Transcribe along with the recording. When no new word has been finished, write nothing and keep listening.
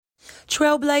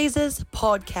Trailblazers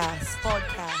Podcast.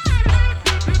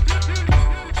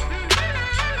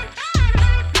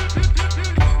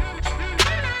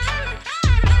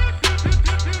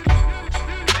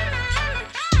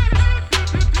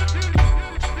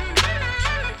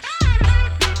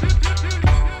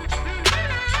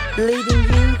 Leading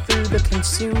you through the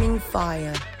consuming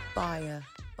fire.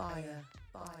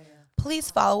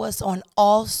 Please follow us on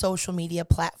all social media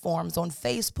platforms on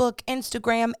Facebook,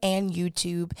 Instagram, and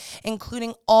YouTube,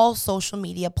 including all social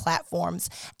media platforms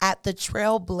at the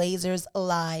Trailblazers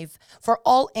Live. For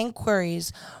all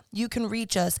inquiries, you can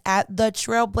reach us at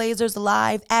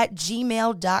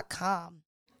thetrailblazerslive@gmail.com.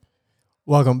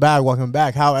 Welcome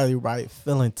back. How everybody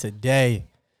feeling today?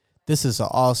 This is an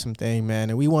awesome thing, man.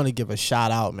 And we want to give a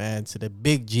shout out, man, to the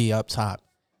big G up top.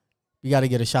 We got to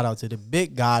get a shout out to the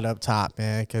big God up top,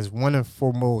 man, because one and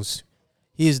foremost,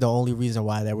 he is the only reason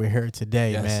why that we're here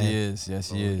today, man. Yes,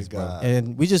 he is, bro.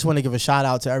 And we just want to give a shout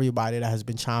out to everybody that has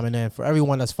been chiming in. For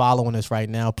everyone that's following us right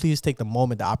now, please take the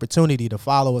moment, the opportunity to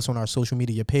follow us on our social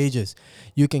media pages.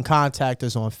 You can contact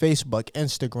us on Facebook,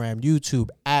 Instagram, YouTube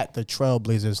at the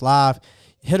Trailblazers Live.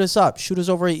 Hit us up. Shoot us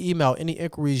over an email. Any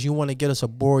inquiries you want to get us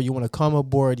aboard, you want to come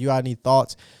aboard, you got any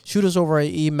thoughts, shoot us over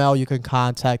an email. You can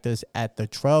contact us at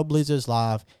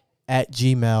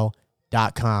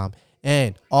thetrailblazerslive@gmail.com.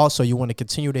 And also, you want to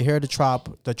continue to hear the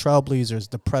Trailblazers,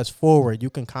 the press forward,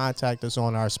 you can contact us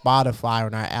on our Spotify,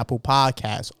 on our Apple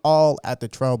Podcasts, all at the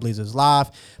Trailblazers Live.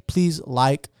 Please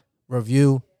like,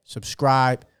 review,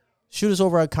 subscribe. Shoot us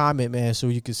over a comment, man, so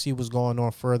you can see what's going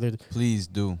on further. Please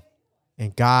do.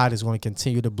 And God is going to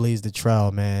continue to blaze the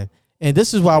trail, man. And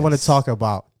this is what I want to talk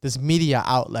about, this media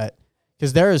outlet.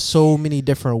 Because there is so many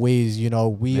different ways,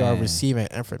 we are receiving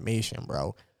information,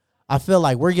 bro. I feel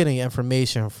like we're getting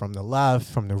information from the left,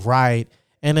 from the right.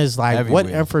 And it's like, everywhere.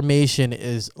 What information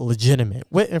is legitimate?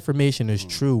 What information is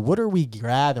true? What are we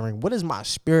gathering? What is my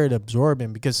spirit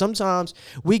absorbing? Because sometimes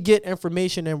we get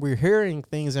information and we're hearing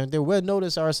things and then we'll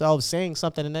notice ourselves saying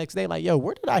something the next day like, yo,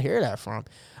 where did I hear that from?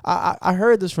 I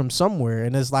heard this from somewhere.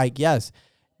 And it's like, yes,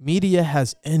 media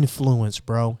has influence,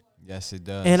 bro. Yes, it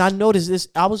does. And I noticed this.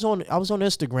 I was on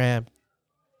Instagram.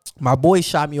 My boy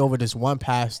shot me over this one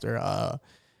pastor. I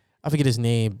forget his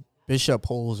name, Bishop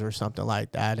Holes or something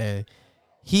like that. And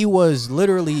he was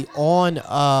literally on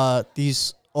on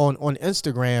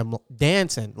Instagram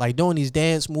dancing, like doing these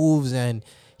dance moves, and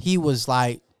he was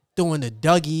like doing the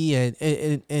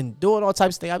Dougie and doing all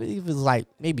types of things. I mean, he was like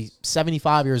maybe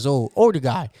 75 years old, older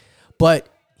guy, but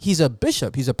he's a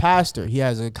bishop, he's a pastor, he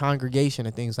has a congregation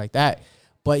and things like that.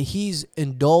 But he's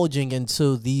indulging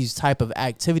into these type of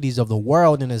activities of the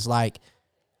world, and it's like,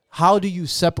 how do you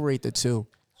separate the two?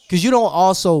 Because you don't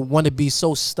also want to be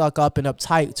so stuck up and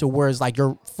uptight to where it's like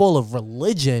you're full of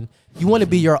religion. You want to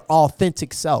be your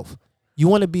authentic self. You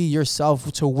want to be yourself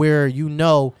to where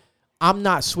I'm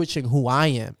not switching who I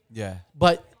am. Yeah.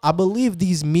 But I believe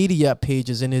these media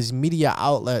pages and these media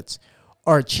outlets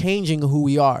are changing who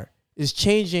we are. It's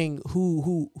changing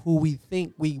who we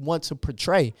think we want to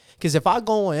portray. Because if I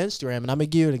go on Instagram, and I'm going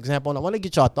to give you an example, and I want to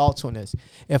get y'all thoughts on this.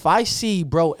 If I see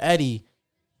Bro Eddie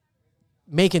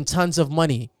making tons of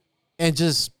money, and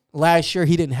just last year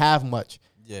he didn't have much.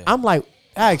 Yeah. I'm like,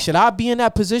 should I be in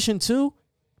that position too?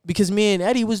 Because me and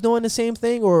Eddie was doing the same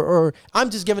thing, or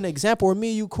I'm just giving an example. Or me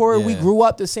and you, Corey, we grew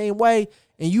up the same way,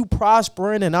 and you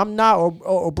prospering, and I'm not.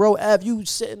 Or Bro Ev, you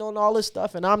sitting on all this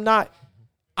stuff, and I'm not.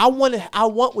 I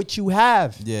want what you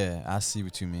have. Yeah, I see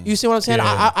what you mean. You see what I'm saying?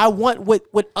 Yeah. I want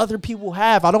what other people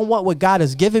have. I don't want what God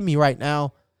has given me right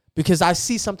now, because I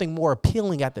see something more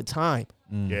appealing at the time.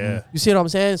 Mm-hmm. Yeah. You see what I'm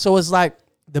saying? So it's like,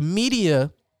 the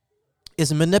media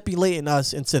is manipulating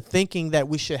us into thinking that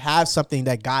we should have something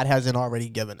that God hasn't already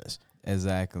given us.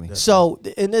 Exactly. So,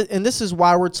 and this is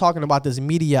why we're talking about this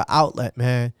media outlet,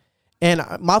 man. And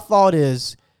my thought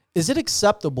is it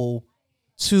acceptable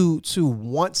to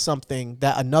want something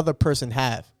that another person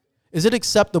have? Is it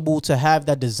acceptable to have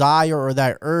that desire or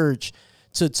that urge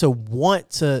to want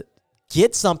to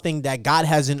get something that God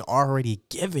hasn't already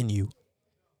given you?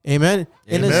 Amen.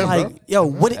 And it's like, bro. Yo,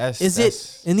 what is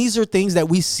it? And these are things that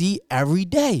we see every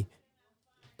day.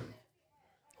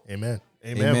 Amen,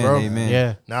 bro. Amen.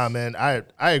 Yeah. Nah, man, I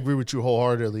agree with you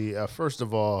wholeheartedly. First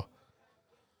of all,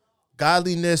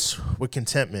 godliness with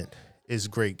contentment is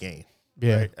great gain.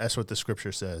 Yeah. Right? That's what the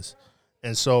scripture says.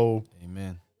 And so,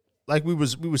 amen. Like we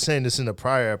were saying this in a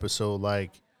prior episode,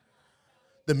 like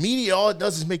the media, all it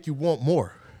does is make you want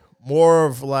more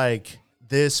of like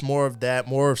this, more of that,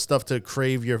 more of stuff to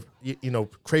crave your,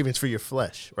 cravings for your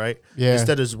flesh, right? Yeah.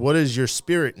 Instead of what does your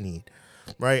spirit need,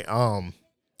 right? I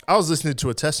was listening to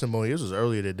a testimony. This was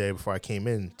earlier today before I came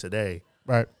in today.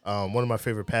 Right. One of my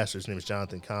favorite pastors, his name is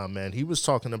Jonathan Kahn. Man, he was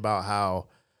talking about how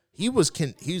he's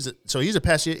a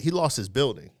pastor. He lost his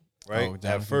building, right? Oh, At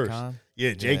Jonathan first, Kahn?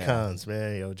 yeah, Jay Yeah. Cons,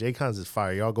 man. Jay Cons is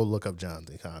fire. Y'all go look up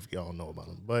Jonathan Kahn if y'all know about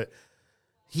him. But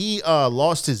he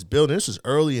lost his building. This was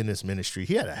early in this ministry.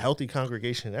 He had a healthy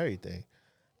congregation and everything,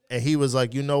 and he was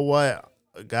like, you know what,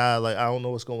 God, like I don't know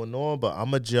what's going on, but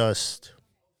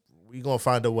we gonna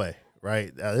find a way,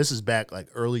 right? This is back like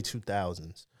early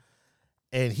 2000s,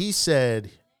 and he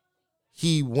said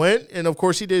he went, and of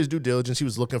course he did his due diligence. He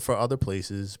was looking for other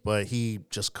places, but he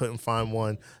just couldn't find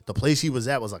one. The place he was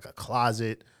at was like a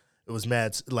closet. It was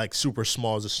mad, like super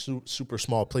small. It was a super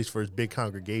small place for his big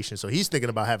congregation. So he's thinking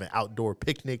about having outdoor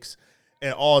picnics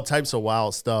and all types of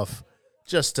wild stuff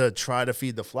just to try to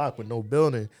feed the flock with no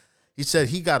building. He said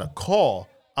he got a call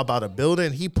about a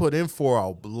building he put in for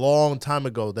a long time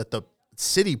ago that the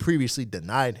city previously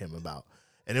denied him about.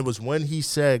 And it was when he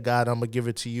said, God, I'm going to give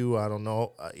it to you. I don't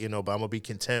know, but I'm going to be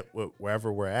content with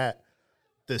wherever we're at.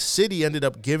 The city ended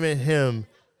up giving him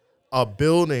a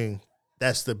building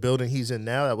that's the building he's in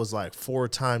now that was like 4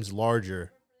 times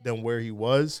larger than where he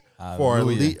was for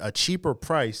a cheaper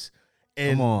price.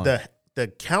 And the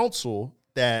council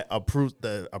that approves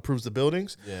the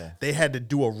buildings, they had to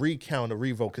do a recount, a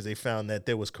revoke, because they found that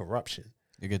there was corruption.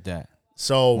 Look at that.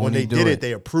 So when they did it,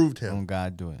 they approved him. Don't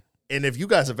God do it. And if you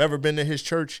guys have ever been to his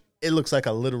church, it looks like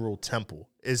a literal temple.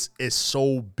 It's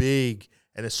so big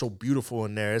and it's so beautiful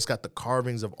in there. It's got the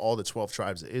carvings of all the 12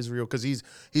 tribes of Israel because he's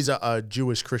a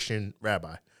Jewish Christian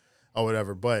rabbi or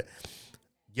whatever. But,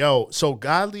 so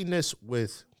godliness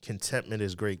with contentment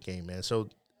is great game, man. So,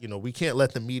 we can't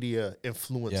let the media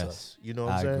influence us. You know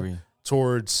what I'm saying? Agree.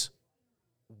 Towards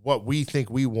what we think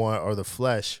we want or the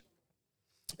flesh,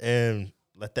 and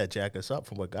let that jack us up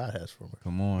from what God has for us.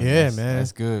 Come on. Yeah, man.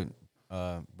 that's good,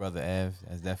 Brother Ev.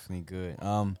 That's definitely good.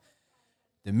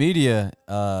 The media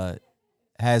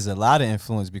has a lot of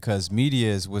influence because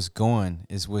media is what's going,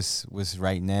 is what's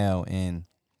right now. And,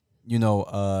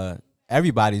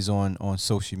 everybody's on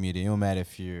social media. It don't matter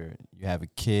if you have a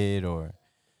kid or,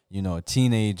 a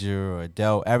teenager or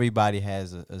adult. Everybody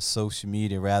has a social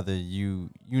media, rather you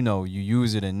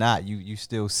use it or not. You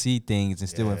still see things and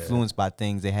still influenced by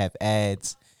things. They have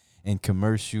ads and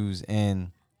commercials,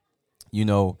 and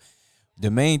the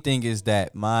main thing is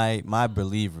that my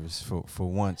believers, for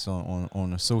once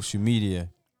on the social media,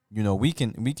 we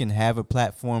can have a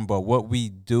platform, but what we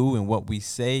do and what we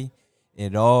say,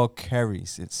 it all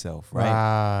carries itself,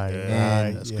 right?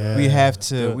 And we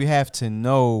have to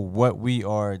know what we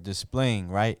are displaying,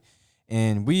 right?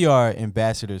 And we are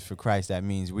ambassadors for Christ. That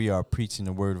means we are preaching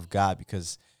the word of God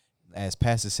because, as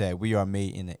Pastor said, we are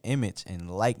made in the image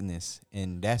and likeness,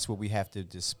 and that's what we have to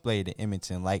display, the image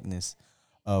and likeness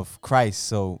of Christ.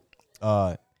 So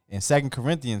in 2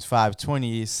 Corinthians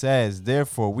 5:20, it says,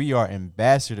 therefore we are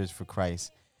ambassadors for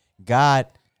Christ, God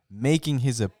making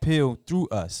his appeal through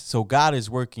us. So God is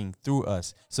working through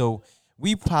us. So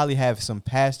we probably have some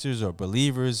pastors or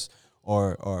believers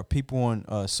or people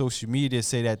on social media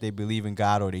say that they believe in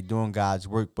God or they doing God's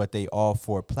work, but they all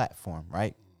for a platform,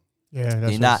 right? Yeah,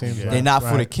 they're not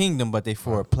for the kingdom, but they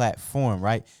for a platform,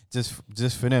 right?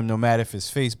 Just for them, no matter if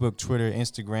it's Facebook, Twitter,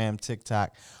 Instagram,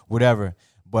 TikTok, whatever.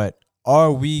 But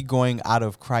are we going out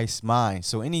of Christ's mind?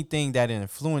 So anything that an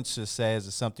influencer says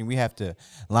or something, we have to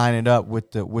line it up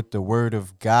with the word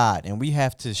of God, and we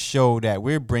have to show that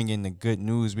we're bringing the good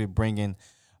news. We're bringing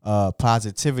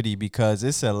positivity, because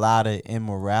it's a lot of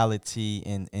immorality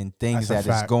and things that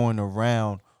is going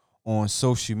around on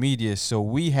social media. So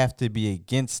we have to be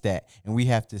against that, and we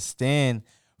have to stand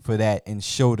for that and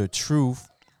show the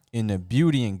truth in the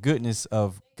beauty and goodness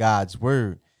of God's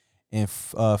word. In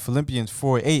Philippians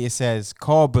 4:8, it says,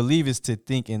 call believers to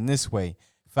think in this way.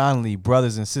 Finally,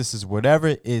 brothers and sisters,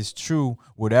 whatever is true,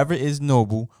 whatever is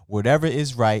noble, whatever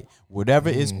is right, whatever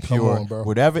is pure,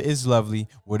 whatever is lovely,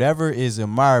 whatever is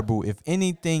admirable, if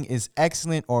anything is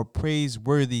excellent or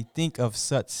praiseworthy, think of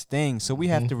such things. So we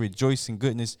have to rejoice in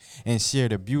goodness and share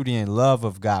the beauty and love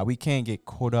of God. We can't get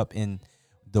caught up in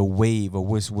the wave or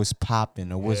what's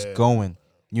popping or what's going.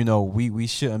 We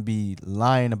shouldn't be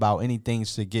lying about anything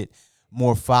to get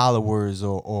more followers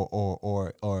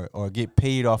or get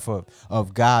paid off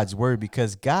of God's word,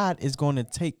 because God is going to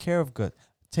take care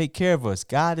of us.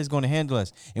 God is going to handle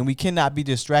us, and we cannot be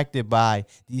distracted by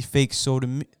these fake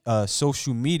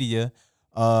social media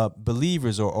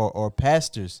believers or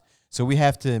pastors. So we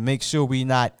have to make sure we're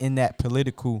not in that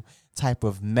political type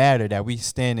of matter, that we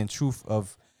stand in truth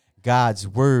of God's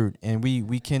word, and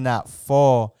we cannot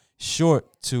fall short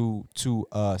to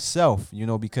self,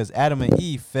 because Adam and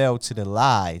Eve fell to the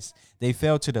lies. They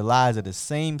fell to the lies of the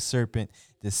same serpent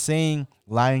the same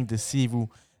lying,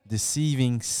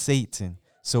 deceiving Satan.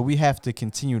 So we have to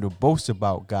continue to boast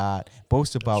about God,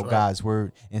 boast about God's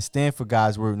word, and stand for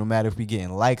God's word, no matter if we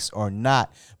getting likes or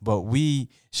not. But we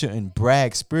shouldn't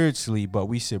brag spiritually, but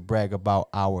we should brag about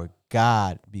our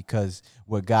God, because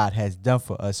what God has done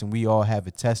for us, and we all have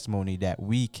a testimony that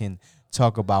we can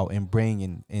talk about and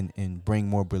bring and bring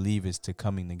more believers to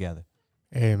coming together.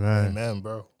 Amen. Amen,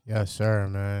 bro. Yes, sir,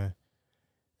 man.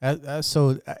 That's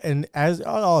so, and as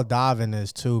I'll dive in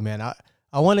this too, man.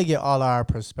 I want to get all our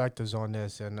perspectives on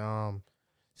this, and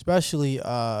especially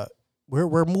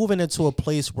we're moving into a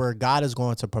place where God is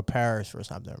going to prepare us for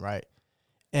something, right?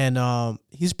 And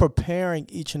He's preparing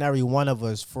each and every one of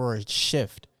us for a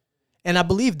shift, and I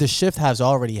believe the shift has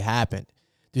already happened.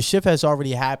 The shift has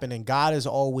already happened, and God is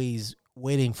always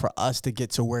waiting for us to get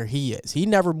to where He is. He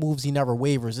never moves. He never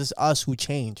wavers. It's us who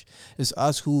change. It's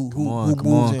us who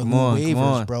moves and who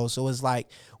wavers, bro. So it's like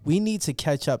we need to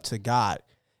catch up to God.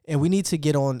 And we need to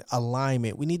get on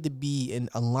alignment. We need to be in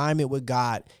alignment with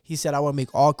God. He said, I want to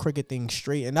make all crooked things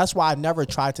straight. And that's why I never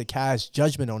tried to cast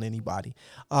judgment on anybody.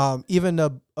 Even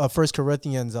the 1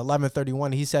 Corinthians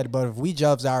 11:31, he said, but if we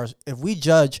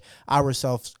judge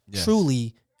ourselves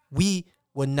truly, we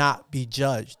would not be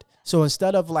judged. So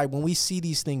instead of like when we see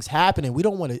these things happening, we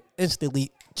don't want to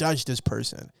instantly judge this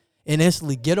person and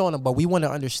instantly get on them. But we want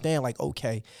to understand like,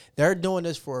 okay, they're doing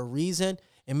this for a reason.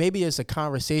 And maybe it's a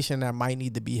conversation that might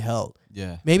need to be held.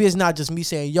 Yeah. Maybe it's not just me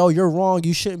saying, yo, you're wrong.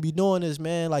 You shouldn't be doing this,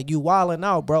 man. Like, you wilding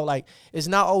out, bro. Like, it's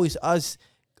not always us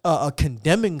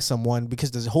condemning someone, because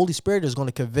the Holy Spirit is going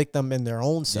to convict them in their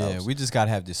own selves. Yeah, we just got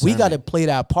to have discernment. We got to play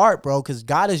that part, bro, because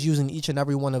God is using each and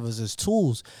every one of us as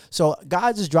tools. So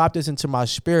God just dropped this into my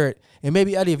spirit. And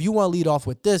maybe, Eddie, if you want to lead off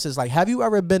with this, it's like, have you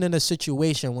ever been in a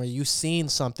situation where you've seen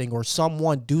something or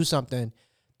someone do something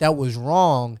that was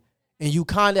wrong, and you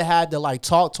kind of had to like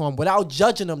talk to them without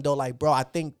judging them though? Like, bro, I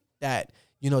think that,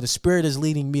 the Spirit is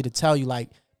leading me to tell you,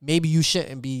 like, maybe you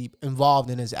shouldn't be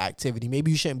involved in this activity. Maybe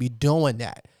you shouldn't be doing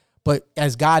that. But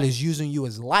as God is using you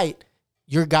as light,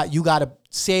 you got to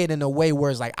say it in a way where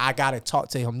it's like, I got to talk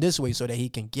to him this way so that he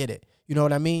can get it. You know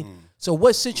what I mean? So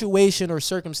what situation or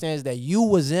circumstance that you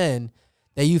was in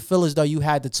that you feel as though you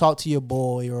had to talk to your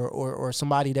boy or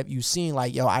somebody that you seen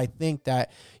like, yo, I think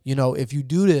that, if you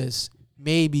do this,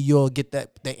 maybe you'll get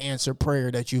the answered prayer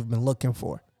that you've been looking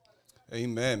for.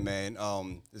 Amen, man.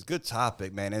 It's a good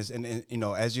topic, man. As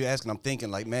you're asking, I'm thinking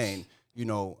like, man,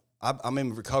 I'm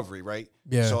in recovery, right?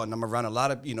 Yeah. So, and I'm around a lot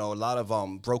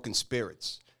of broken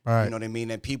spirits. Right. You know what I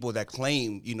mean? And people that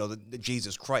claim, the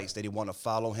Jesus Christ, that they want to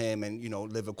follow him and,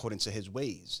 live according to his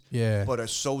ways. Yeah. But are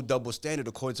so double standard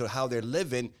according to how they're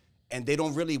living, and they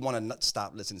don't really want to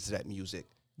stop listening to that music.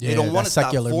 They don't want to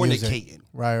stop fornicating. Music.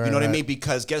 Right, you know what I mean?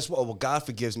 Because guess what? Well, God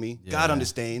forgives me. Yeah. God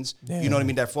understands. Yeah. You know what I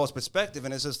mean? That false perspective.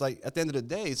 And it's just like, at the end of the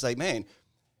day, it's like, man,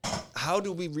 how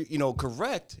do we,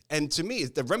 correct? And to me,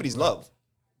 the remedy's love.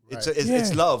 Right.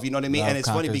 It's love. You know what I mean? Love, and it's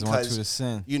funny because,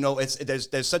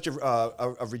 there's such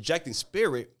a rejecting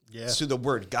spirit to the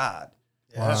word God.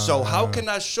 Yeah. Wow. So how can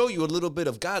I show you a little bit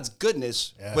of God's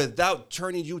goodness without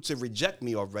turning you to reject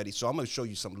me already? So I'm going to show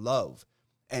you some love.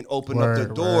 And open up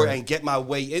the door and get my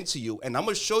way into you. And I'm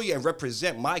going to show you and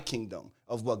represent my kingdom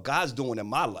of what God's doing in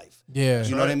my life. Yeah.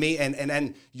 You know what I mean?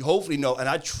 And you hopefully know, and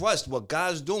I trust what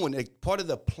God's doing. Part of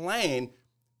the plan,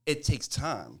 it takes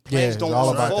time. Plans don't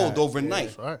unfold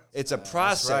overnight. Yeah, it's a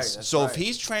process. That's so if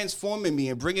he's transforming me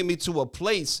and bringing me to a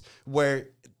place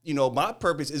where, my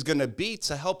purpose is going to be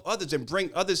to help others and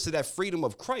bring others to that freedom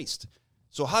of Christ.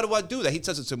 So how do I do that? He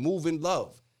tells us to move in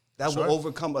love. That will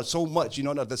overcome so much,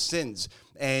 the sins.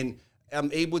 And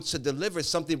I'm able to deliver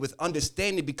something with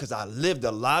understanding because I lived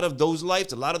a lot of those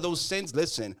lives, a lot of those sins.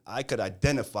 Listen, I could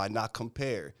identify, not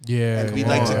compare. Yeah. And we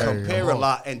like to compare a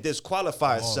lot and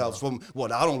disqualify ourselves from,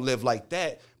 well, I don't live like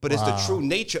that. But it's the true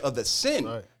nature of the sin.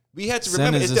 Right. We had to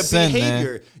remember it's the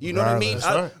behavior. Man. You know what I mean?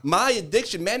 My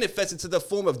addiction manifested to the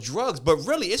form of drugs, but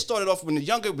really it started off when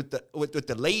younger with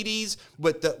the ladies,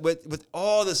 with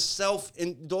all the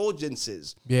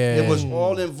self-indulgences. Yeah. It was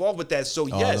all involved with that. So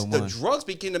yes, the drugs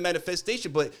became the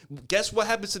manifestation, but guess what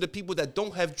happens to the people that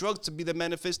don't have drugs to be the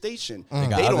manifestation? They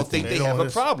don't think they have a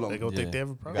problem. They don't think they have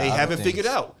a problem. They haven't figured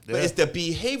out. Yeah. But it's the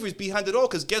behaviors behind it all,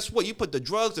 because guess what? You put the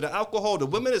drugs and the alcohol, the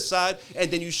women aside,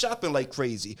 and then you shopping like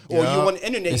crazy. Or you on the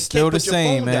internet. Still the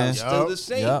same, man. Still the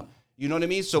same. Yep. You know what I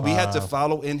mean? So we had to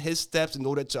follow in his steps in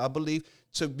order to, I believe,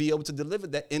 to be able to deliver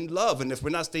that in love. And if we're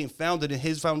not staying founded in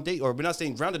his foundation, or we're not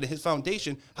staying grounded in his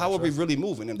foundation, how are we really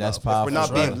moving in love? Powerful. If we're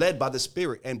not being led by the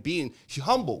Spirit and being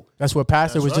humble. That's what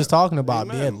Pastor was just talking about,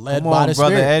 being led by the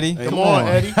brother Spirit. Eddie. Come on,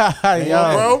 Eddie.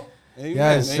 Yo, bro. Amen.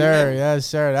 Yes, sir. Amen. Yes,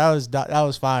 sir. That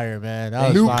was fire, man.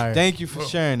 That was fire. Thank you for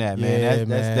sharing that, man. Yeah, That's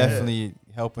man. definitely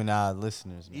helping our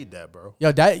listeners. Man. Need that, bro.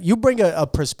 Yo, that you bring a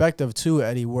perspective too,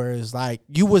 Eddie, where it's like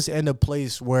you was in a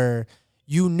place where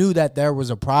you knew that there was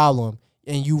a problem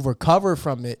and you recovered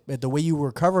from it. But the way you were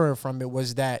recovering from it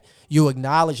was that you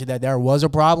acknowledged that there was a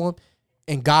problem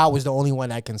and God was the only one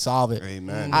that can solve it.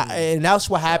 Amen. And that's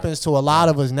what happens to a lot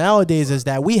of us nowadays is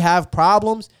that we have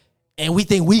problems and we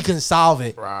think we can solve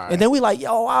it. Right. And then we like,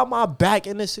 yo, why am I back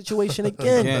in this situation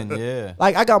again? Again, yeah.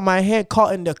 Like I got my hand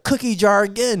caught in the cookie jar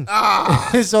again.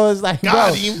 So it's like, Got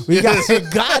bro, him. we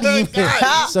got him.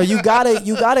 So you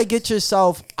gotta get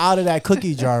yourself out of that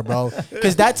cookie jar, bro.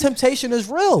 Because that temptation is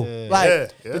real.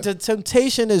 Like Yeah. the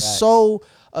temptation is so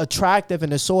attractive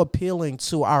and it's so appealing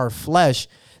to our flesh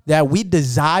that we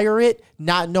desire it,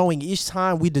 not knowing each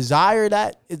time we desire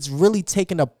that, it's really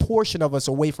taking a portion of us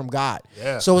away from God.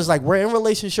 Yeah. So it's like we're in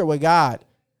relationship with God,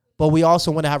 but we also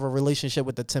want to have a relationship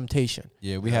with the temptation.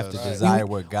 Yeah, we have to desire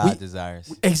what God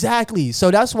desires. Exactly.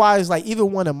 So that's why it's like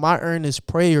even one of my earnest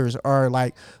prayers are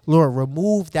like, Lord,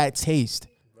 remove that taste.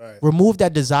 Right. Remove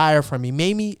that desire from me.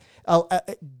 Make me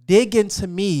dig into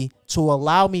me to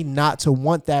allow me not to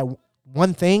want that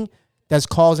one thing that's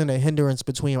causing a hindrance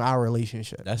between our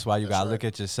relationship. That's why you gotta look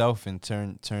at yourself and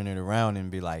turn it around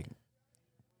and be like,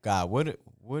 God, what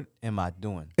am I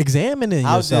doing? Examining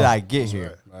How yourself. did I get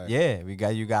here? right. Yeah,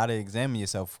 you gotta examine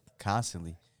yourself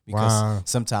constantly because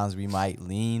sometimes we might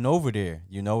lean over there.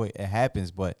 You know, it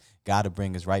happens, but God will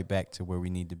bring us right back to where we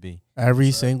need to be.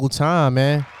 Every single time,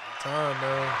 man. Time,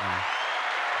 man.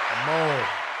 Come on.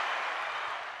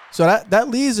 So that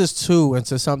leads us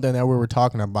into something that we were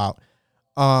talking about.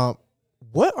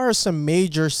 What are some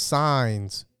major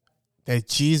signs that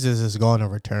Jesus is going to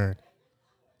return?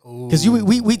 Because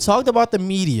we talked about the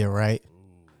media, right?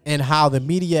 And how the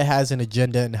media has an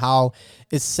agenda and how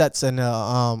it sets an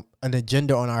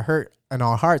agenda on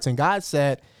our hearts. And God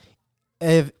said,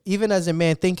 "If even as a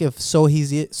man thinketh, so is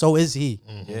he."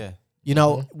 Yeah. You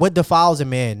know, what defiles a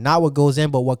man, not what goes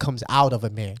in, but what comes out of a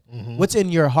man. What's in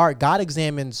your heart? God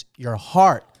examines your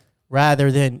heart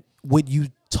rather than what you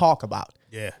talk about.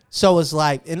 Yeah. So it's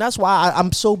like, and that's why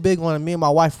I'm so big on me and my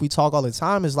wife, we talk all the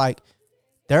time, is like,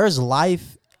 there's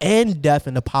life and death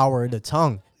in the power of the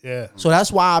tongue. Yeah. So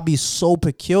that's why I be so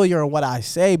peculiar in what I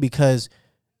say, because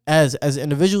as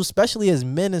individuals, especially as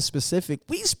men in specific,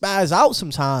 we spaz out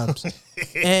sometimes.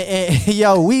 and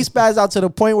yo, we spaz out to the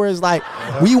point where it's like,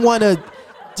 we want to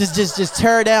just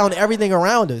tear down everything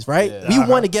around us, right? We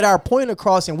want to get our point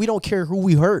across and we don't care who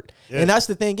we hurt. And that's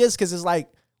the thing is, because it's like,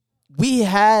 we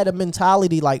had a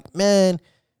mentality like, man,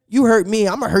 you hurt me,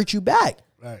 I'm gonna hurt you back.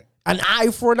 Right. An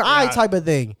eye for an eye type of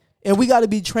thing. And we got to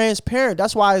be transparent.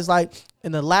 That's why it's like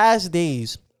in the last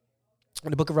days, in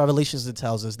the book of Revelations, it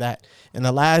tells us that in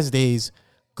the last days,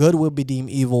 good will be deemed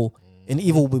evil and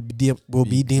evil will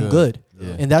be deemed good.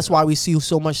 Yeah. And that's why we see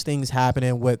so much things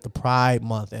happening with the Pride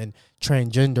Month and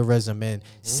transgenderism and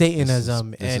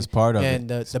Satanism this is part of and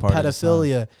it. It's the part of the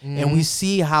pedophilia. And we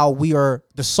see how we are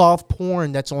the soft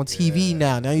porn that's on TV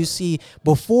now. Now you see,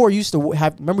 before you used to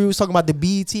have, remember we was talking about the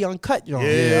BET Uncut, you know?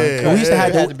 Yeah. We used to have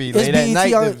It had that. to be It's late at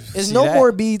night to It's see no that.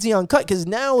 more BET Uncut because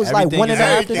now it's like Everything 1 in is- the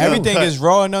afternoon. Everything Uncut. is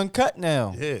raw and uncut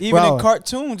now. Yeah. Even Bro, in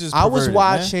cartoons is I was perverted, man.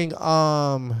 watching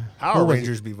Power who was it?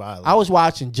 Rangers be violent. I was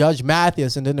watching Judge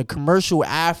Mathis, and then the commercial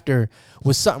after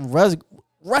was something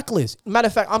reckless. Matter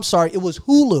of fact, I'm sorry, it was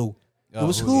Hulu. It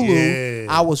was Hulu.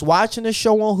 Yeah. I was watching the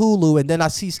show on Hulu, and then I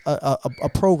see a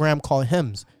program called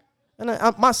Hymns, and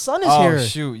my son is Oh here.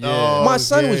 shoot, yeah. My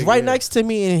son yeah, was right yeah. next to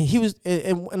me, and he was,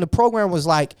 and the program was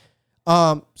like,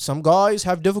 some guys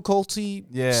have difficulty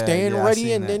staying I ready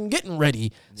seen and that. then getting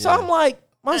ready. So Yeah. I'm like,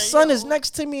 my son is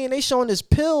next to me, and they showing this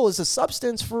pill is a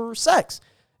substance for sex.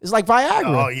 It's like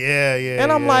Viagra. Oh yeah, yeah.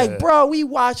 And I'm yeah. like, bro, we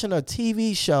watching a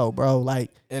TV show, bro.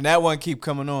 Like, And that one keep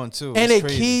coming on too. and It's it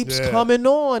crazy. keeps Yeah. coming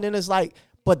on, and it's like,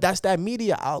 but that's that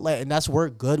media outlet, and that's where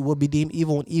good will be deemed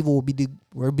evil, and evil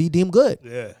will be deemed good.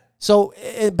 Yeah. So,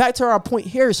 back to our point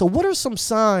here. So, what are some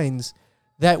signs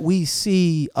that we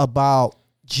see about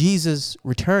Jesus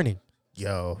returning?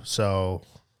 Yo, so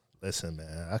listen,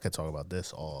 man, I could talk about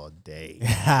this all day.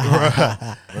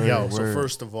 Yo, so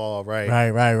first of all, right,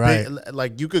 Right.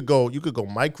 like you could go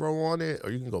micro on it, or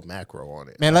you can go macro on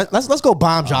it. Man, let's go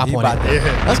bomb drop He on about it. to-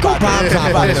 Let's go bomb drop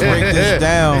about on to break it. this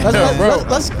down.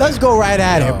 Let's go right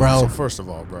at it, bro. So first of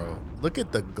all, bro, look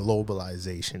at the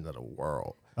globalization of the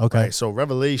world. Okay. Right? So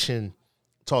Revelation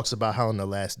talks about how in the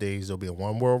last days there'll be a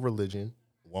one world religion,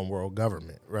 one world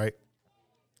government, right?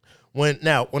 When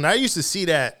I used to see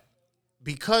that,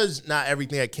 because not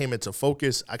everything that came into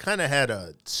focus, I kind of had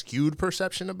a skewed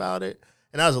perception about it.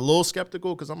 And I was a little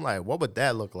skeptical because I'm like, what would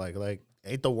that look like? Like,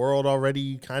 ain't the world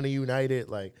already kind of united?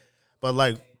 Like, but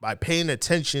like by paying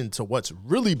attention to what's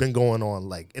really been going on,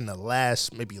 like in the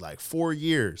last maybe like 4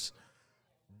 years,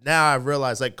 now I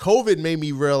realize like COVID made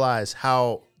me realize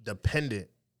how dependent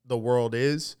the world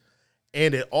is.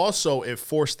 And it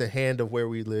forced the hand of where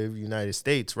we live, United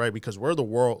States, right? Because we're the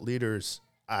world leaders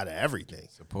out of everything.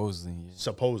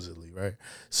 Supposedly, right?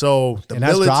 So the and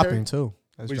that's military, dropping too.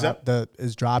 It's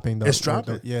Dropping. It's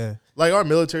dropping. Yeah. Like our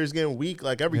military is getting weak,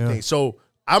 like everything. Yeah. So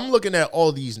I'm looking at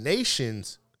all these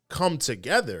nations come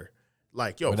together.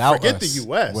 Like, yo, Without forget us. the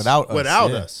U.S. Without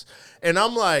us. And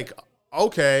I'm like,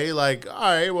 okay, like, all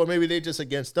right, well, maybe they just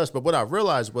against us. But what I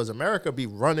realized was America be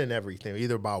running everything,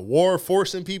 either by war,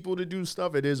 forcing people to do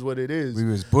stuff. It is what it is. We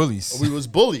was bullies. We was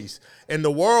bullies. And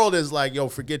the world is like, yo,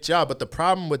 forget y'all. But the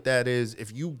problem with that is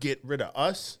if you get rid of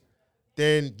us,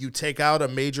 then you take out a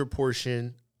major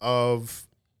portion of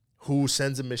who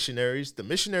sends the missionaries. The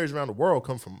missionaries around the world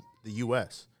come from the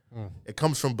U.S. It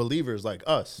comes from believers like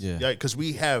us. Yeah. Because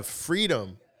we have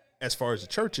freedom as far as the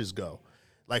churches go.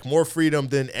 Like more freedom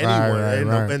than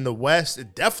anyone. In the West,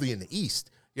 definitely in the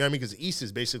East. You know what I mean? Because the East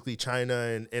is basically China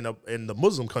and the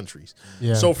Muslim countries.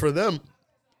 Yeah. So for them,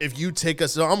 if you take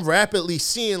us, so I'm rapidly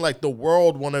seeing like the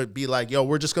world want to be like, yo,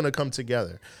 we're just going to come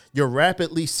together. You're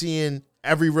rapidly seeing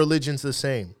every religion's the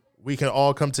same. We can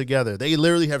all come together. They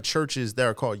literally have churches that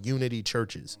are called unity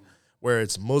churches, where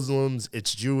it's Muslims,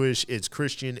 it's Jewish, it's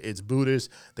Christian, it's Buddhist.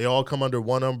 They all come under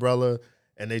one umbrella.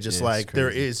 And they just there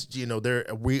is,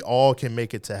 we all can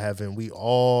make it to heaven. We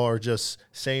all are just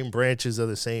same branches of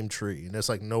the same tree. And it's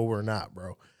like, no, we're not,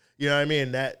 bro. You know what I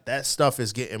mean? That stuff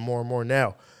is getting more and more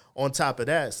now. On top of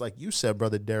that, it's like you said,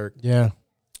 Brother Derek. Yeah.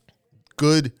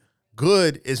 Good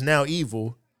is now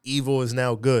evil. Evil is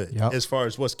now good as far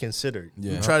as what's considered.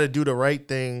 Yeah. You try to do the right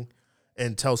thing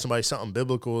and tell somebody something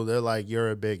biblical, they're like,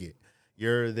 you're a bigot.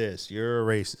 You're this. You're a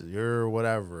racist. You're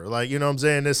whatever. Like, you know what I'm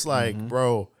saying? It's like,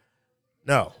 bro,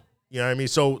 no. You know what I mean?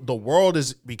 So the world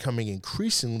is becoming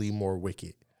increasingly more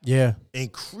wicked. Yeah.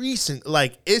 Increasing.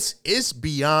 Like, it's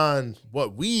beyond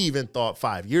what we even thought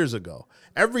 5 years ago.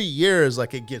 Every year is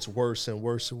like it gets worse and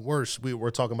worse and worse.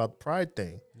 We're talking about the pride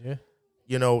thing. Yeah.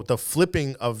 You know, the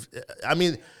flipping of, I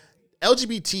mean,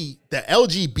 LGBT, the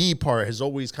LGB part has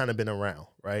always kind of been around,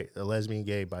 right? The lesbian,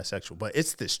 gay, bisexual. But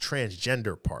it's this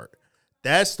transgender part.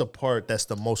 That's the part that's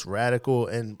the most radical.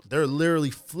 And they're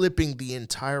literally flipping the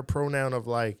entire pronoun of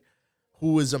like,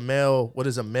 who is a male? What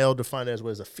is a male defined as? What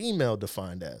is a female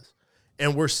defined as?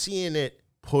 And we're seeing it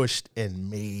pushed in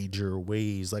major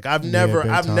ways. Like I've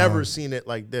never seen it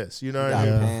like this. You know what I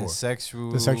mean?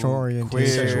 Pansexual, The sexual orientation. queer,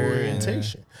 Sexual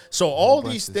orientation. So all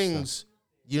these things,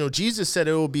 you know, Jesus said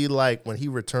it will be like when he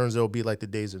returns, it will be like the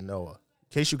days of Noah.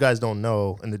 In case you guys don't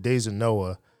know, in the days of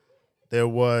Noah, there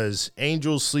was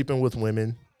angels sleeping with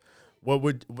women.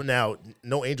 Now,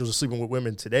 no angels are sleeping with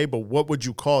women today, but what would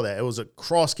you call that? It was a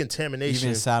cross-contamination.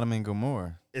 Even Sodom and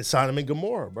Gomorrah. It's Sodom and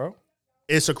Gomorrah, bro.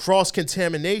 It's a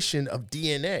cross-contamination of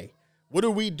DNA. What do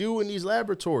we do in these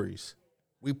laboratories?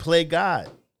 We play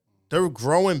God. They're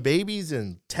growing babies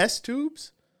in test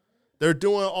tubes. They're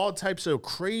doing all types of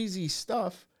crazy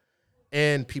stuff,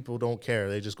 and people don't care.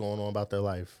 They're just going on about their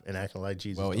life and acting like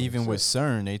Jesus. Well, even with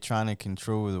CERN, they trying to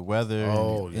control the weather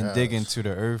and dig into the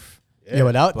earth. Yeah,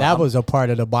 but that was a part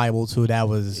of the Bible too that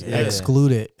was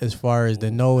excluded as far as the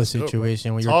Noah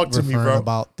situation when you're referring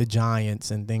about the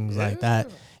giants and things like that.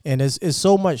 And it's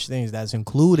so much things that's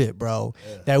included, bro,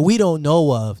 that we don't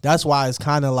know of. That's why it's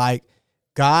kind of like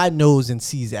God knows and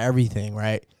sees everything,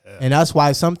 right? Yeah. And that's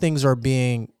why some things are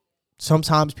being,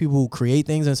 sometimes people create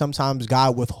things and sometimes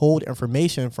God withhold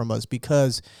information from us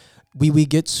because we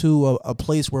get to a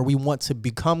place where we want to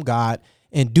become God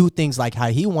and do things like how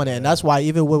he wanted. And that's why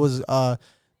even what was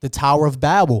the Tower of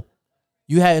Babel,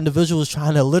 you had individuals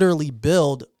trying to literally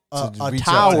build a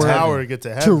tower to get to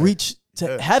heaven. To reach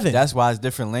to heaven. That's why it's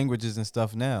different languages and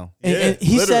stuff now. And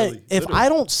he said, if I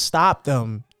don't stop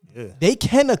them, they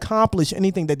can accomplish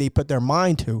anything that they put their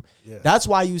mind to. Yeah. That's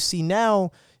why you see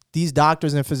now these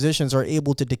doctors and physicians are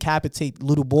able to decapitate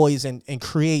little boys and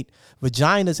create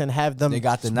vaginas and have them. They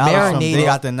got the knowledge. They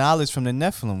got the knowledge from the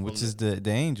Nephilim, which is the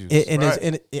angels.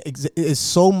 It's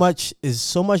so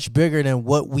much bigger than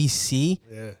what we see,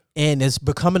 and it's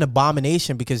become an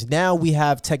abomination because now we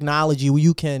have technology where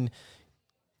you can.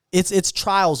 It's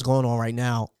trials going on right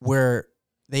now where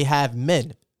they have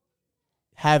men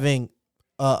having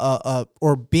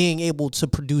or being able to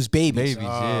produce babies.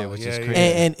 Which is crazy.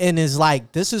 And it's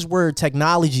like, this is where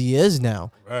technology is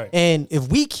now. Right. And if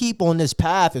we keep on this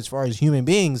path as far as human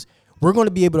beings, we're going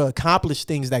to be able to accomplish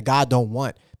things that God don't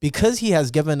want because he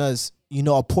has given us,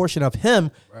 a portion of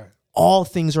him. Right. all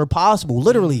things are possible.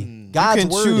 Literally, God's You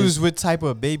can word choose is what type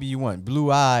of baby you want: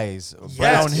 blue eyes,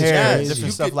 brown hair, yes. different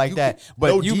You stuff could- like you that. could- But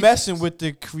no you defense. messing with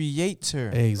the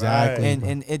Creator, exactly.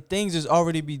 Right. and things is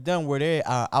already be done where they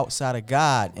are outside of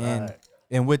God, and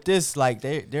with this, like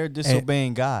they're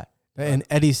disobeying God. And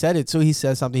Eddie said it too. He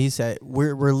said something. He said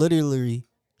we're literally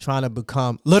trying to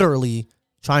become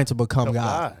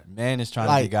God. Man is trying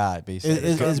to Like, be God, basically.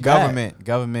 it's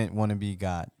Government want to be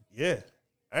God, Yeah.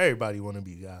 Everybody want to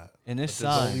be God. and it's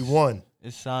There's only signs. one.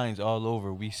 It's signs all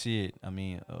over. We see it. I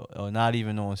mean, or not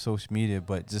even on social media,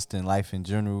 but just in life in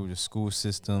general, the school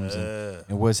systems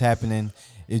and what's happening.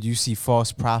 If you see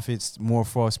false prophets, more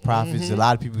false prophets. A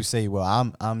lot of people say,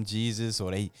 "Well, I'm Jesus,"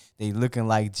 or they looking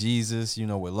like Jesus,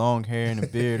 with long hair and a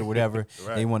beard or whatever.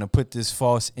 Right. They want to put this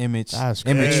false That's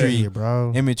imagery, crazy,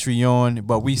 bro. imagery on.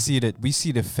 But we see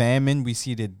the famine, we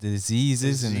see the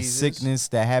diseases and the Diseases. sickness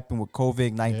that happened with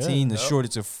COVID-19, the Yep.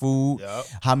 shortage of food, Yep.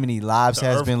 how many lives The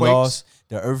has been earthquakes. lost.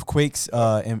 The earthquakes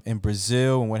in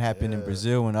Brazil and what happened in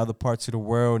Brazil and other parts of the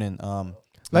world and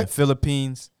Like- the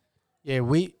Philippines. Yeah,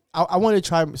 I want to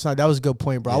try something. That was a good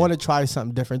point, bro. I Yeah. want to try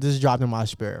something different. This is dropped in my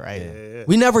spirit, right? Yeah.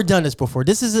 We never done this before.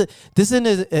 This is a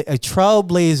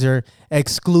Trailblazer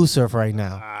exclusive right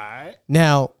now. All right.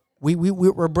 Now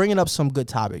we're bringing up some good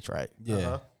topics, right? Yeah.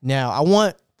 Uh-huh. Now I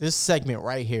want this segment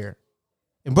right here,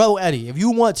 and bro Eddie, if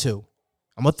you want to,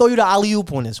 I'm gonna throw you the alley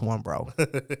oop on this one, bro.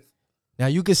 Now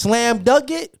you can slam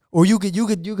dunk it, or you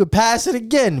could pass it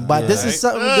again. But this is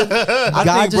something that I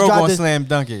God think just bro dropped gonna this. slam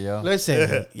dunk it, yo.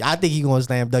 Listen, I think he gonna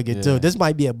slam dunk it Yeah. too. This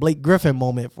might be a Blake Griffin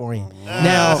moment for him.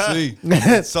 Now, See,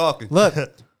 talking. look,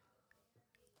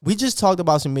 we just talked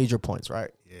about some major points, right?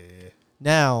 Yeah.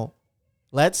 Now,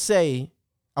 let's say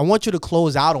I want you to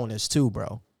close out on this too,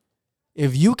 bro.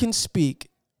 If you can speak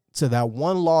to that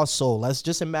one lost soul, let's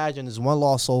just imagine there's one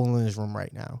lost soul in this room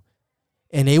right now,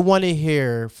 and they want to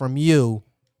hear from you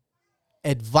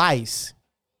advice.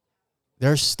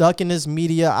 They're stuck in this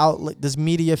media outlet, this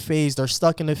media phase. They're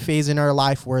stuck in a phase in their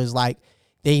life where it's like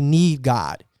they need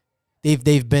God.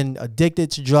 They've been addicted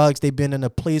to drugs. They've been in a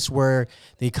place where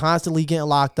they constantly getting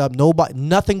locked up.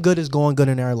 Nothing good is going good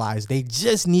in their lives. They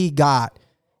just need God.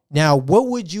 Now, what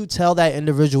would you tell that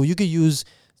individual? You could use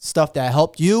stuff that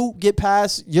helped you get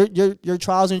past your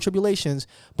trials and tribulations,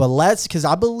 but because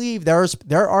I believe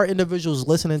there are individuals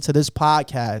listening to this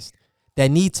podcast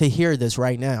that need to hear this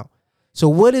right now. So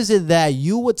what is it that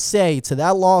you would say to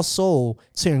that lost soul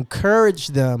to encourage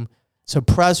them to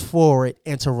press forward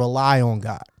and to rely on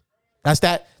God? That's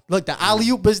that. Look, the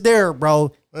alley-oop is there,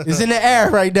 bro. It's in the air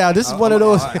right now. This is one of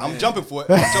those. I'm jumping for it.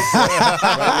 Right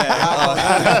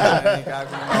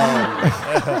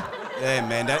now. Yeah,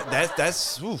 man,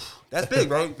 that's big,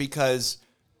 bro. Because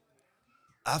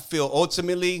I feel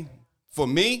ultimately, for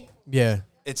me, Yeah.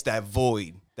 it's that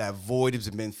void. That void has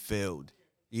been filled,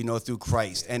 through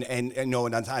Christ. And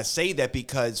I say that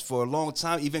because for a long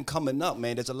time, even coming up,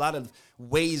 man, there's a lot of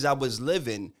ways I was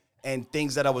living and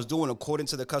things that I was doing according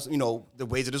to the custom, the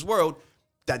ways of this world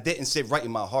that didn't sit right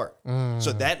in my heart.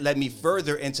 So that led me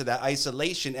further into that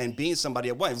isolation and being somebody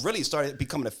I wanted. It really started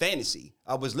becoming a fantasy.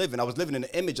 I was living in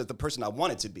the image of the person I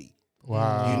wanted to be.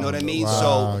 Wow. You know what I mean?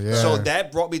 Wow, So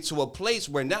that brought me to a place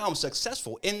where now I'm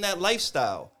successful in that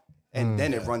lifestyle. And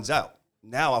then it runs out.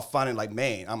 Now I'm finding like,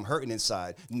 man, I'm hurting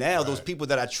inside. Now those people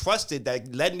that I trusted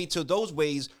that led me to those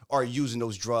ways are using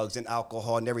those drugs and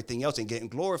alcohol and everything else and getting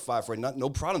glorified for no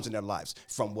problems in their lives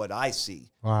from what I see.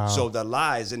 Wow. So the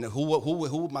lies and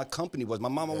who my company was. My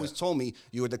mom always told me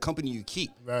you are the company you keep.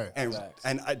 Right. And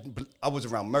I was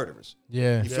around murderers.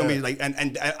 Yeah. You feel me? Like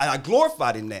and I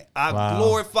glorified in that.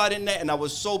 Glorified in that, and I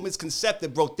was so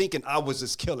misconceptive, bro, thinking I was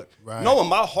this killer. Right. No, in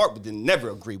my heart would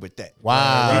never agree with that.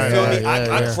 Wow. You feel me?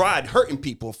 Yeah, I cried hurting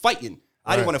people, fighting.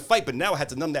 I didn't Right. want to fight, but now I had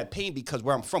to numb that pain because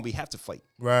where I'm from, we have to fight.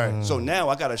 Right. So now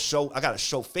I gotta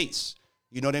show face.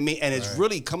 You know what I mean? And it's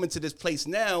really coming to this place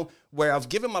now where I've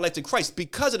given my life to Christ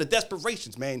because of the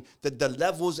desperations, man. The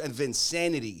levels of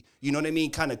insanity. You know what I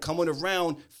mean? Kind of coming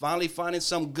around, finally finding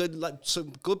some good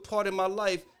part in my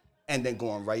life, and then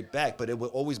going right back. But it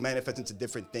would always manifest into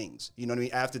different things. You know what I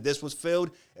mean? After this was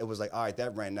filled, it was like, all right,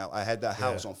 that ran out. I had that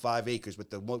house on 5 acres with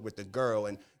the girl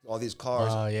and all these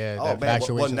cars. Oh, yeah, Oh that man. Well,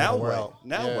 infatuation now of the what? world.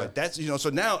 Now Yeah. what? That's so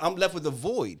now I'm left with a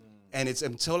void. And it's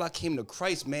until I came to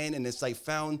Christ, man, and it's like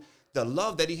found the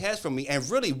love that he has for me and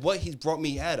really what he's brought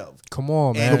me out of. Come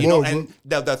on, man. And, Come on, and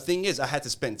the thing is, I had to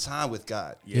spend time with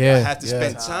God. Yeah. I had to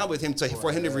spend time with him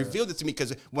for him to reveal it to me.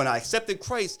 Because when I accepted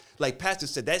Christ, like Pastor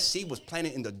said, that seed was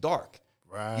planted in the dark.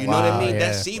 Right. You know what I mean? yeah.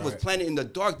 That seed was planted in the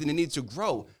dark, then it needs to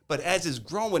grow. But as it's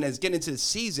growing, as it's getting into the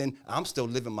season, I'm still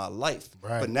living my life.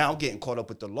 Right. But now I'm getting caught up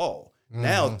with the law.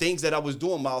 Now, things that I was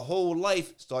doing my whole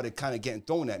life started kind of getting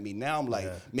thrown at me. Now I'm like,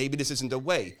 maybe this isn't the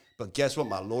way. But guess what?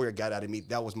 My lawyer got out of me.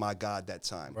 That was my God that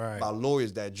time. Right. My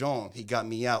lawyer's that John. He got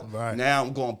me out. Right. Now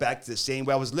I'm going back to the same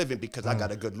way I was living because I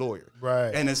got a good lawyer. Right.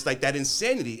 And it's like that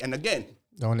insanity. And again,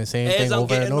 Doing the same as thing I'm over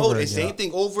getting and over older, again. same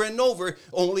thing over and over,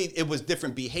 only it was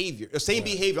different behavior. Same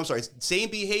behavior, I'm sorry, same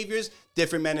behaviors,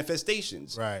 different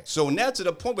manifestations. Right. So now to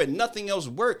the point where nothing else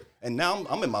worked, and now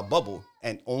I'm in my bubble,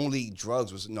 and only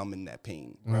drugs was numbing that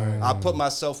pain. Right. I put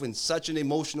myself in such an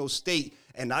emotional state,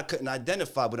 and I couldn't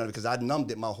identify with it because I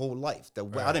numbed it my whole life. I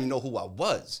didn't even know who I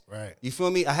was. Right. You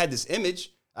feel me? I had this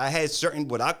image. I had certain,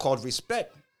 what I called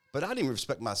respect, but I didn't even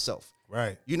respect myself.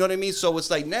 Right. You know what I mean? So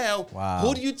it's like now,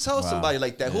 who do you tell somebody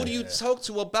like that? Who do you talk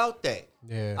to about that?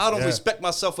 Yeah. I don't respect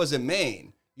myself as a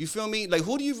man. You feel me? Like,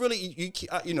 who do you really,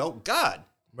 you know, God.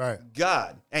 Right.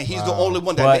 God. And he's the only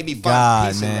one that But made me find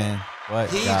God, peace man. in that.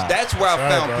 But God. That's where I right,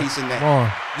 found bro. peace in Come on.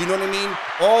 that. You know what I mean?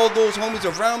 All those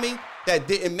homies around me that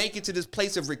didn't make it to this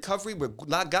place of recovery where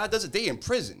God does it, they in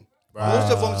prison.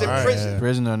 Most of them's in prison.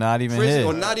 Prison or not even Prison here.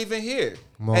 or not even here.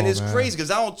 on, And it's man. crazy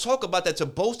because I don't talk about that to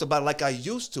boast about it like I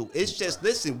used to. It's just,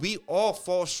 listen, we all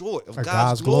fall short of God's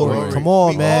God's glory. glory. Come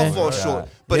on, we man. all fall short.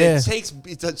 But Yeah. it takes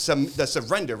the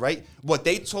surrender, right? What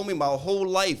they told me my whole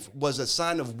life was a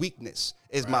sign of weakness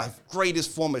is my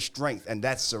greatest form of strength, and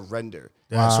that's surrender.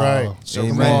 That's Wow. right.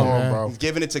 Surrender. Come on, man. bro.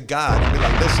 Giving it to God and be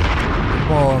like, listen,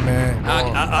 Come on, man.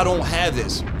 I don't have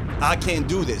this. I can't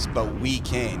do this, but we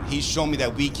can. He's shown me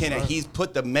that we can, and he's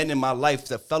put the men in my life,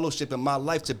 the fellowship in my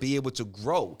life to be able to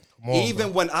grow.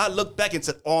 Even when I look back and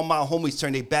said all my homies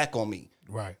turned their back on me.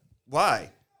 Right.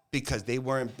 Why? Because they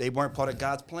weren't part of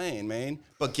God's plan, man.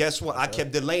 But guess what? I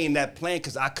kept delaying that plan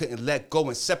because I couldn't let go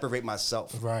and separate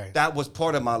myself. Right. That was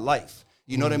part of my life.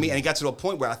 You know what I mean? And it got to a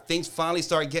point where things finally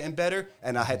started getting better,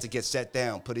 and I had to get set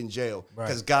down, put in jail.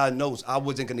 Because Right. God knows I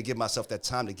wasn't going to give myself that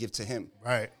time to give to him.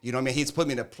 Right. You know what I mean? He's put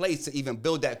me in a place to even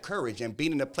build that courage, and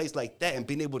being in a place like that and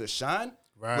being able to shine.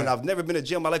 Right. When I've never been to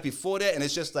jail in my life before that, and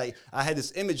it's just like I had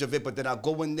this image of it, but then I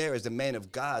go in there as the man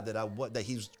of God that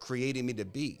he's creating me to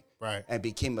be. Right. And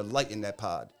became a light in that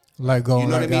pod. Let go. You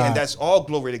know what I let mean? God. And that's all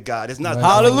glory to God. It's not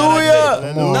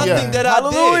Hallelujah. nothing that I did. Hallelujah. Nothing that I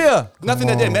Hallelujah. did. Nothing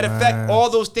that I did. Matter of fact, all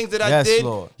those things that I Yes, did,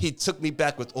 Lord. he took me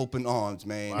back with open arms,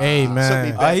 man. Amen.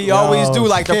 Took me back He with- always Yo, do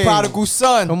like the King. prodigal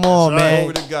son. Come on, That's right. man.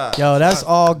 Glory to God. Yo, that's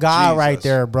all God right Jesus.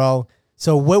 there, bro.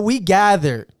 So what we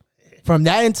gathered from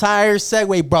that entire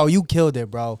segue, bro, you killed it,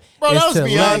 bro. Bro, is that was to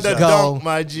beyond the let go. dunk,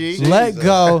 my G. Let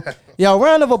go. Yo,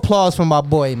 round of applause for my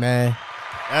boy, man.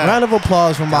 Round of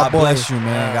applause for my God boy. bless you,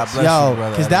 man. God bless Yo, you,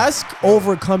 brother. because that's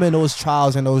overcoming those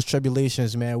trials and those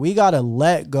tribulations, man. We got to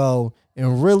let go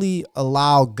and really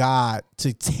allow God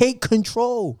to take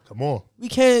control. Come on. We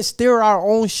can't steer our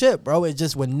own ship, bro. It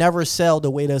just would never sail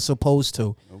the way they're supposed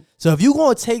to. So if you're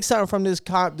going to take something from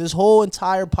this whole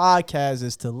entire podcast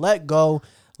is to let go,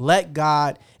 let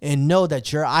God, and know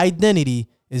that your identity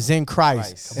is in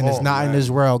Christ and Come it's on, not in man. this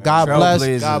world. God bless.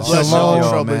 Trailblazers. God bless Shalom.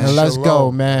 y'all, Yo, man. And let's go,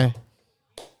 Shalom. man.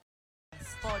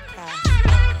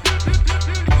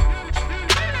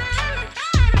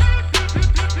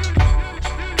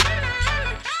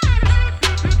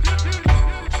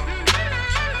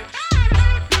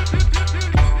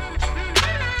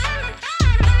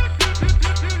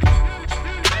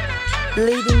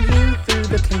 Leading you through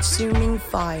the consuming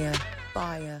fire.